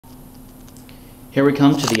Here we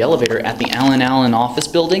come to the elevator at the Allen office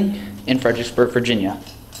building in Fredericksburg, Virginia.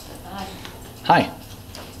 Hi.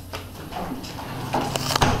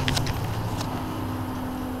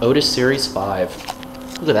 Otis Series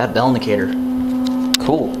 5. Look at that bell indicator.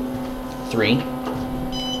 Cool. 3.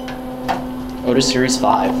 Otis Series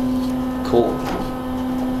 5. Cool.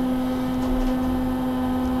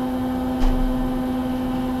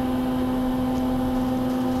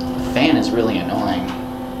 The fan is really annoying.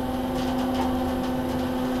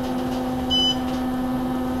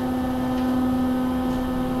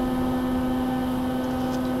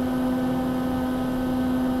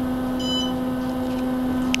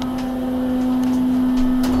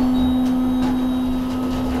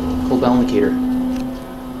 Cool bell indicator.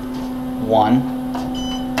 1.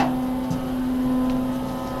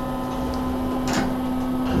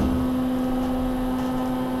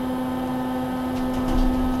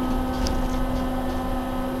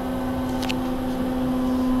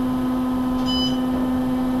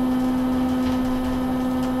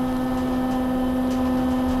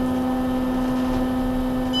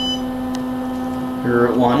 You're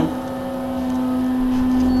at 1.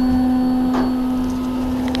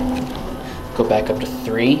 Go back up to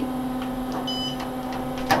 3.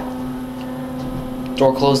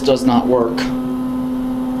 Door close does not work.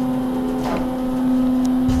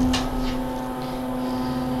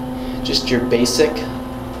 Just your basic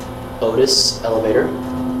Otis elevator. I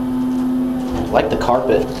like the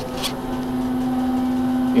carpet.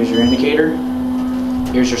 Here's your indicator.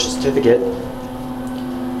 Here's your certificate.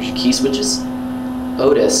 Here's your key switches.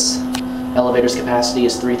 Otis. Elevator's capacity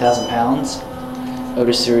is 3,000 pounds.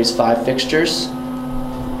 Otis Series 5 fixtures.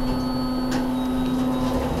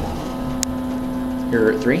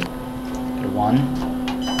 You're at 3. You're at 1.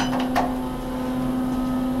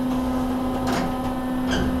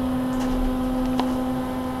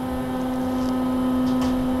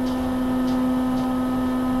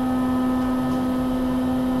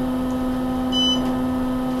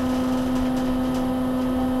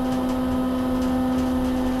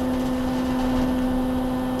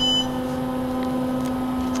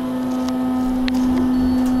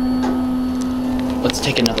 Let's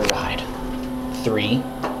take another ride. 3.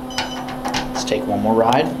 Let's take one more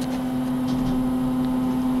ride.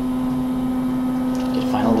 Get a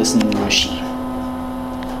final listen to the machine.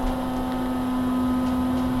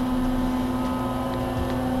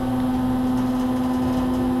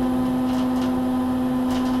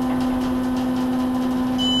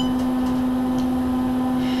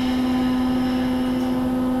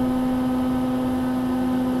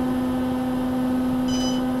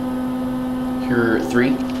 Here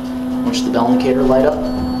 3. Watch the bell indicator light up.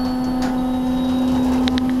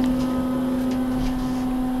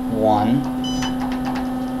 1.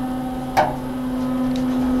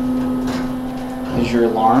 Here's your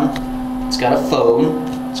alarm. It's got a phone.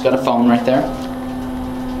 It's got a phone right there.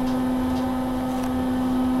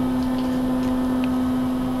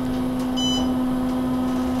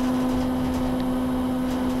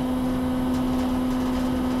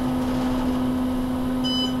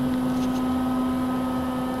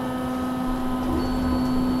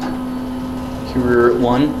 Here at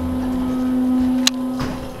 1.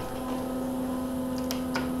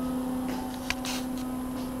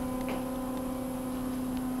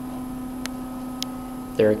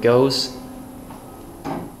 There it goes.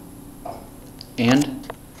 And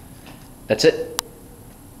that's it.